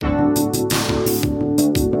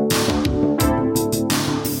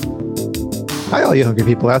Hi, all you hungry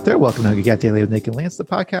people out there. Welcome to Hungry Cat Daily with Nick and Lance, the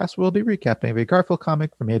podcast where we'll be recapping every Garfield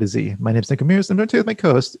comic from A to Z. My name's Nick Ramirez, and I'm joined with my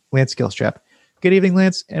co-host, Lance Skillstrap. Good evening,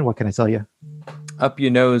 Lance, and what can I tell you? Up your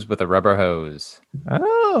nose with a rubber hose.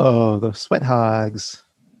 Oh, the Sweat Hogs.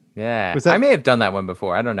 Yeah. I may have done that one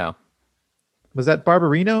before. I don't know. Was that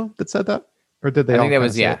Barbarino that said that? Or did they I all think that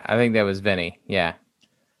was, say yeah. it? I think that was Vinny. Yeah.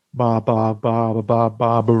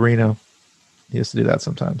 Barbarino. He used to do that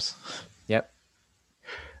sometimes. Yep.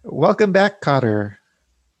 Welcome back, Cotter,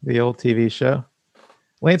 the old TV show.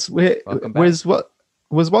 Lance, Welcome back. was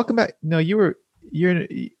Welcome Back? No, you're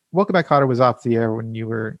Welcome Back, Cotter was off the air when you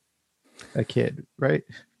were a kid, right?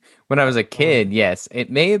 When I was a kid, yes. It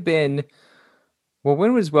may have been. Well,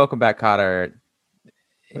 when was Welcome Back, Cotter? I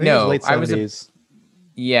think it was late 70s.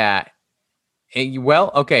 Yeah. Well,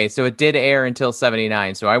 okay. So it did air until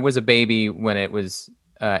 79. So I was a baby when it was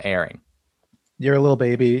airing. You're a little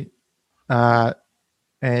baby,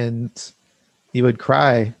 and you would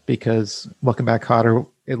cry because Welcome Back, Cotter,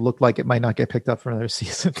 it looked like it might not get picked up for another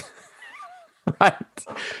season. Right.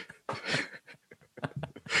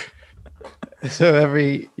 So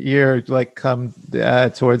every year, like come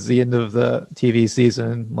towards the end of the TV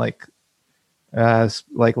season, like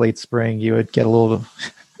late spring, you would get a little,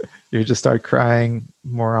 you would just start crying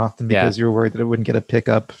more often because you were worried that it wouldn't get a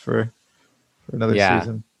pickup for another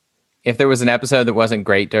season. If there was an episode that wasn't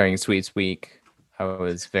great during Sweets Week, I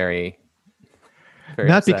was very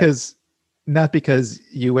not upset. Not because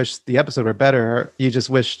you wish the episode were better. You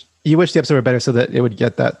wish the episode were better so that it would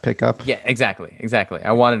get that pickup. Yeah, exactly.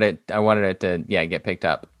 I wanted it to get picked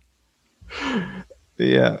up.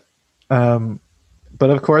 Yeah. But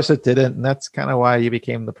of course it didn't, and that's kind of why you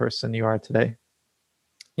became the person you are today.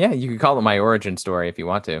 Yeah, you could call it my origin story if you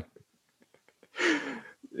want to.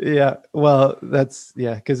 Yeah, well, that's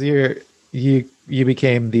because you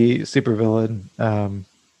became the supervillain.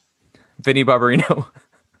 Vinny Barbarino.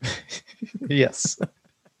 Yes.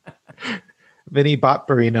 Vinny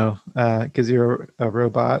Botbarino, because you're a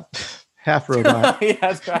robot, half robot. Yeah,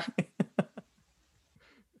 that's right.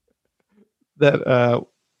 That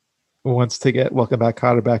wants to get Welcome Back,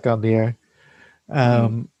 Cotter back on the air.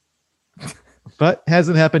 But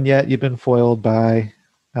hasn't happened yet. You've been foiled by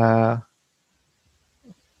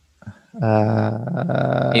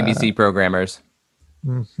ABC programmers.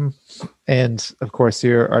 Mm-hmm. And of course,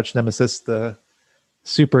 your arch nemesis, the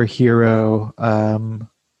superhero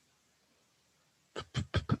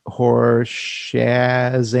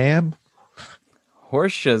Shazam.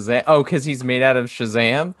 Horse Shazam. Oh, because he's made out of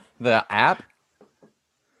Shazam, the app.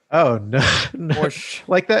 Oh no,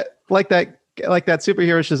 like that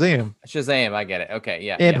superhero Shazam. Shazam, I get it. Okay,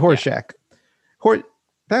 yeah. And Horshack.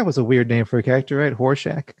 That was a weird name for a character, right?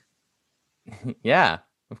 Horshack. Yeah,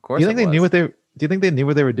 of course. Do you think they knew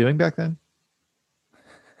what they were doing back then?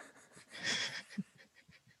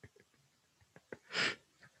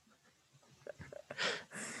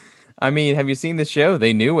 I mean, have you seen the show?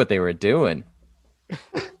 They knew what they were doing.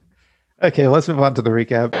 Okay, let's move on to the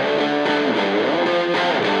recap.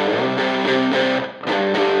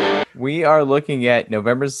 We are looking at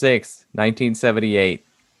November 6th, 1978.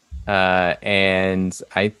 And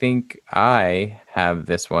I think I have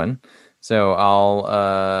this one. So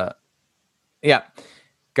I'll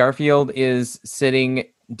Garfield is sitting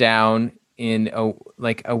down in a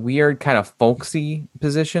weird kind of folksy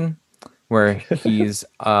position where he's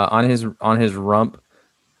on his rump.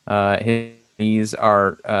 His knees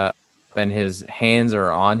are and his hands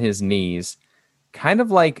are on his knees, kind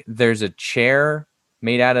of like there's a chair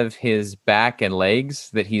made out of his back and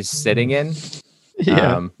legs that he's sitting in.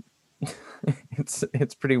 Yeah.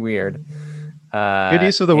 It's pretty weird. Good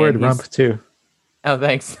use of the word rump too. Oh,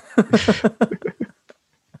 thanks.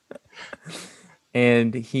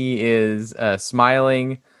 And he is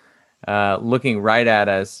smiling, looking right at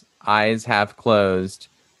us, eyes half closed,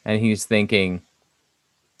 and he's thinking,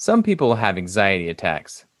 some people have anxiety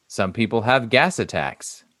attacks. Some people have gas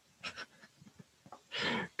attacks.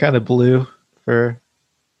 Kind of blue for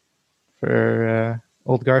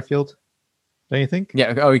old Garfield, don't you think?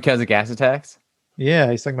 Yeah. Oh, because of gas attacks? Yeah,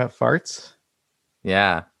 he's talking about farts.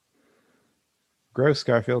 Yeah. Gross,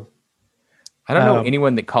 Garfield. I don't know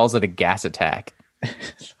anyone that calls it a gas attack.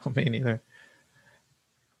 No, me neither.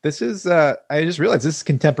 This is, I just realized this is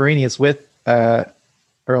contemporaneous with our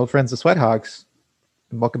old friends, the Sweat Hogs.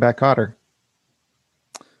 And Welcome Back, Cotter.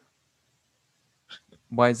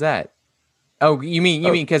 Why is that? Oh, you mean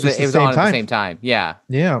because it was on at the same time? Yeah.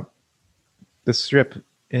 Yeah. The strip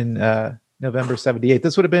in November 78.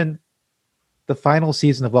 This would have been the final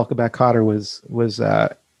season of Welcome Back, Cotter was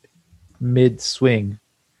mid swing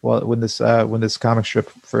when this comic strip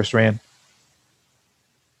first ran.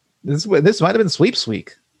 This might have been Sweeps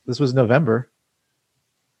Week. This was November.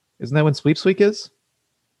 Isn't that when Sweeps Week is?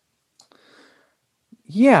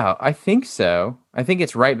 Yeah, I think so. I think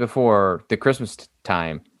it's right before the Christmas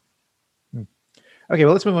time. Okay,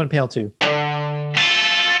 well, let's move on to panel 2.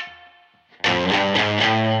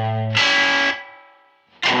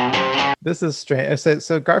 This is strange.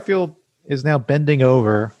 So Garfield is now bending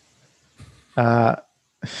over. I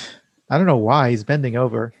don't know why he's bending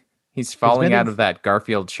over. He's falling out of that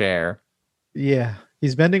Garfield chair. Yeah,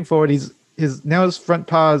 he's bending forward. His left front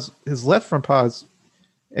paws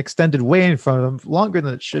extended way in front of him, longer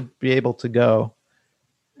than it should be able to go,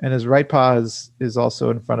 and his right paw is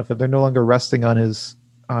also in front of him. They're no longer resting on his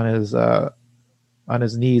knees,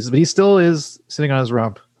 but he still is sitting on his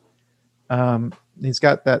rump. He's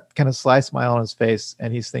got that kind of sly smile on his face,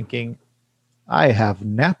 and he's thinking, "I have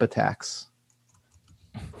nap attacks."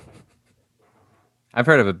 I've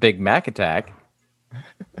heard of a Big Mac attack.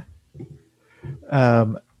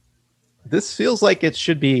 This feels like it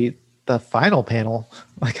should be the final panel.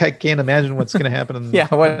 Like, I can't imagine what's going to happen.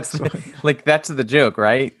 Like, that's the joke,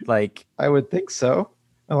 right? Like, I would think so,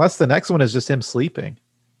 unless the next one is just him sleeping.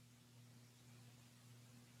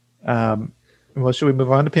 Well, should we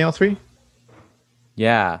move on to panel 3?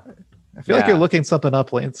 Yeah. I feel like you're looking something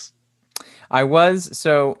up, Lance. I was.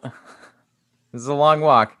 So this is a long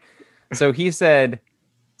walk. So he said,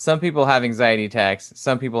 some people have anxiety attacks,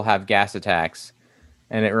 some people have gas attacks.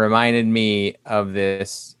 And it reminded me of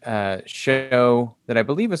this show that I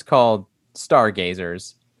believe is called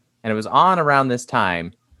Stargazers. And it was on around this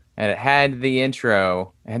time. And it had the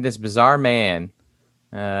intro. It had this bizarre man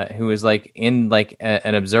who was like in like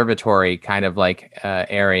an observatory kind of like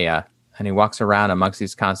area. And he walks around amongst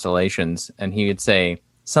these constellations. And he would say,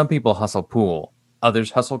 some people hustle pool,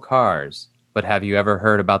 others hustle cars. But have you ever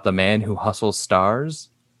heard about the man who hustles stars?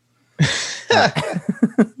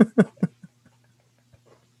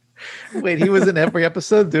 Wait, he was in every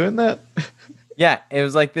episode doing that? Yeah, it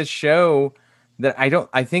was like this show that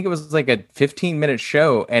I think it was like a 15-minute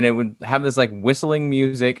show, and it would have this like whistling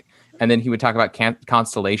music, and then he would talk about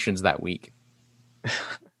constellations that week.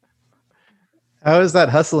 How is that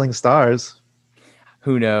hustling stars?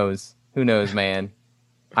 Who knows? Who knows, man?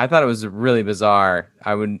 I thought it was really bizarre.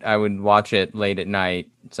 I would watch it late at night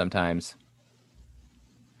sometimes.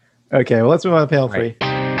 Okay, well, let's move on to panel 3.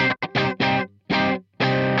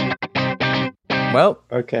 Well,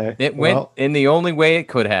 okay. It went in the only way it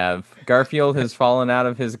could have. Garfield has fallen out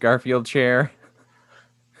of his Garfield chair.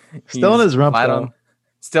 Still in his rump, though.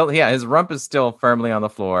 Still, yeah, his rump is still firmly on the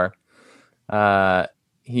floor.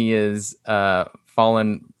 He is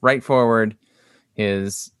fallen right forward.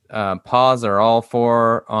 His paws are all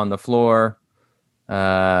four on the floor.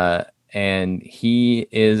 And he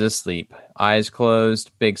is asleep. Eyes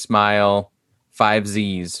closed, big smile, 5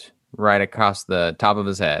 Z's right across the top of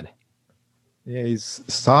his head. Yeah, he's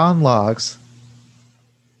sawing logs,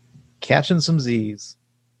 catching some Z's.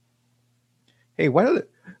 Hey, why do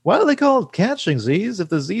they call it catching Z's if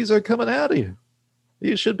the Z's are coming out of you?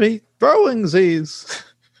 You should be throwing Z's.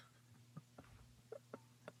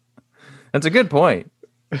 That's a good point.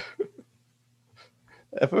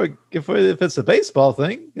 If it's a baseball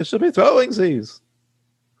thing, it should be throwing Z's.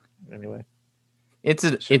 Anyway, it's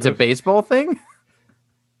a baseball thing.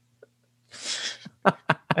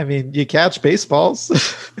 I mean, you catch baseballs.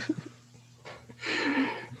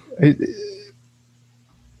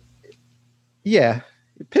 Yeah,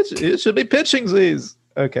 it should be pitching Z's.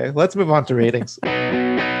 Okay, let's move on to ratings. I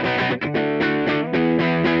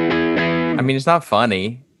mean, it's not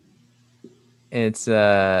funny. It's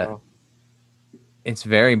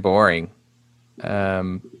very boring.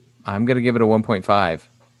 I'm gonna give it a 1.5.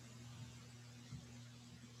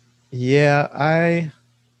 Yeah, I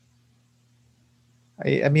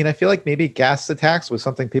mean, I feel like maybe gas attacks was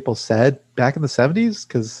something people said back in the 70s,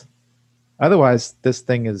 because otherwise this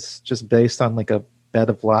thing is just based on like a bed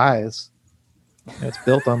of lies. It's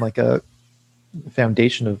built on like a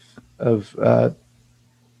foundation of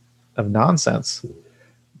nonsense.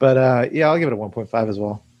 But yeah, I'll give it a 1.5 as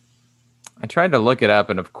well. I tried to look it up,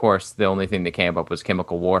 and of course, the only thing that came up was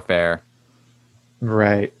chemical warfare.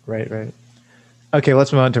 Right. Okay,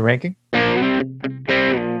 let's move on to ranking.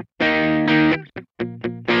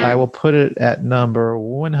 I will put it at number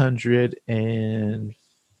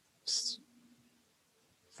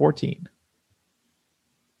 114.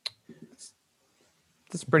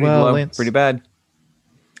 That's pretty low, Lance, pretty bad.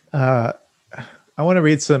 I want to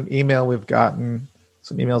read some emails we've gotten.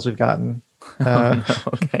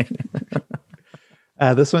 Okay.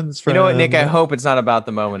 This one's from... You know what, Nick? I hope it's not about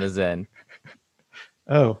the moment of Zen.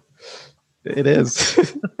 Oh. It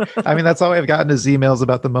is. I mean, that's all I've gotten is emails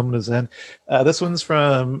about the moment of Zen. This one's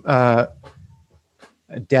from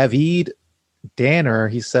David Danner.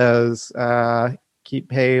 He says,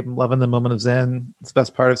 keep loving the moment of Zen. It's the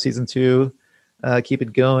best part of season 2. Keep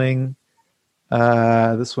it going.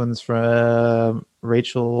 This one's from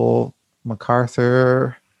Rachel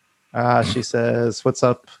MacArthur. She says, what's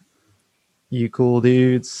up, you cool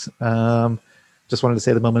dudes? Just wanted to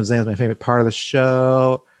say the moment of Zen is my favorite part of the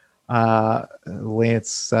show.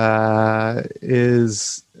 Lance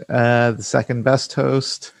is the second best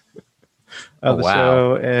host of the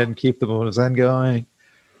show, and keep the moment of Zen going.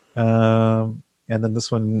 And then this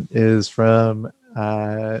one is from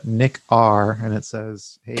Nick R, and it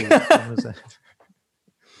says, hey,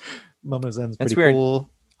 moment of Zen's pretty cool.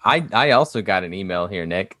 I also got an email here,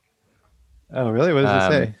 Nick. Oh, really? What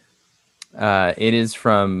does it say? It is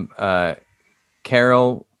from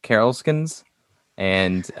Carol Carolskins,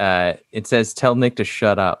 and it says, tell Nick to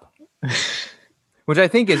shut up. Which I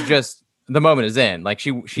think is just the moment of Zen. Like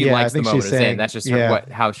she likes the moment of Zen. That's just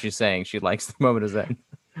how she's saying she likes the moment of Zen.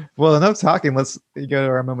 Well, enough talking. Let's go to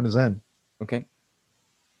our moment of Zen. Okay.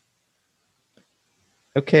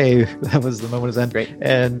 Okay, that was the moment of Zen. Great.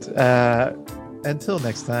 And until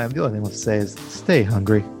next time, the only thing left to say is stay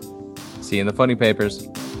hungry. See you in the funny papers.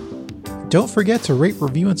 Don't forget to rate,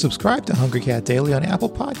 review, and subscribe to Hungry Cat Daily on Apple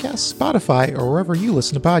Podcasts, Spotify, or wherever you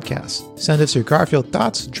listen to podcasts. Send us your Garfield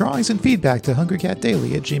thoughts, drawings, and feedback to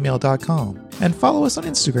hungrycatdaily@gmail.com. And follow us on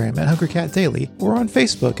Instagram at hungrycatdaily or on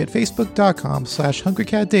Facebook at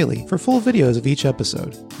facebook.com/hungrycatdaily for full videos of each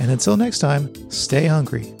episode. And until next time, stay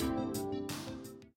hungry.